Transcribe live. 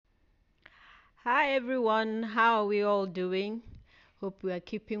Hi everyone, how are we all doing? Hope we are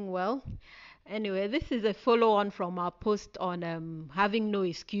keeping well. Anyway, this is a follow on from our post on having no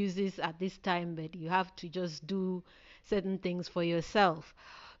excuses at this time, but you have to just do certain things for yourself.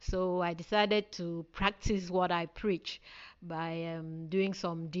 So I decided to practice what I preach by doing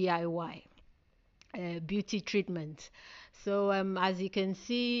some DIY beauty treatment. So as you can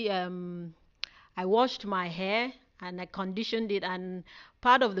see, I washed my hair and I conditioned it. And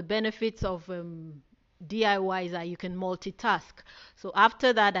part of the benefits of DIY is that you can multitask. So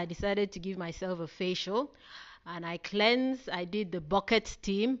after that, I decided to give myself a facial and I cleansed. I did the bucket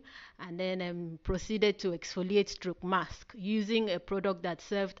steam and then proceeded to exfoliate stroke mask using a product that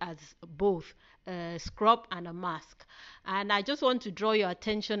served as both a scrub and a mask. And I just want to draw your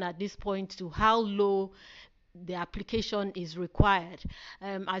attention at this point to how low the application is required.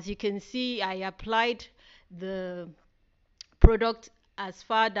 As you can see, I applied the product as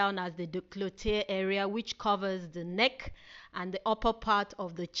far down as the décolleté area, which covers the neck and the upper part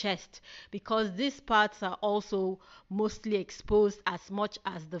of the chest, because these parts are also mostly exposed as much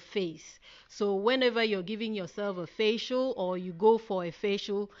as the face. So whenever you're giving yourself a facial or you go for a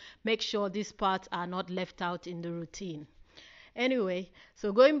facial, make sure these parts are not left out in the routine. Anyway,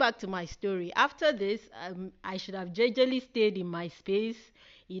 so going back to my story, after this, I should have gingerly stayed in my space,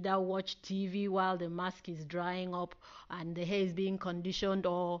 either watch TV while the mask is drying up and the hair is being conditioned,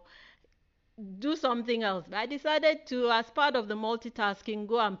 or do something else. But I decided to, as part of the multitasking,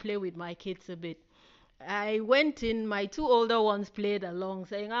 go and play with my kids a bit. I went in, my two older ones played along,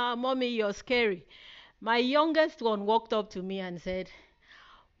 saying, "Ah, mommy, you're scary." My youngest one walked up to me and said,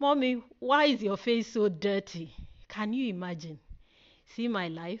 "Mommy, why is your face so dirty?" Can you imagine? See my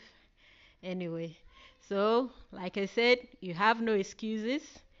life? Anyway, so like I said, you have no excuses.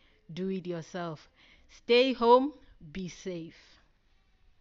 Do it yourself. Stay home, be safe.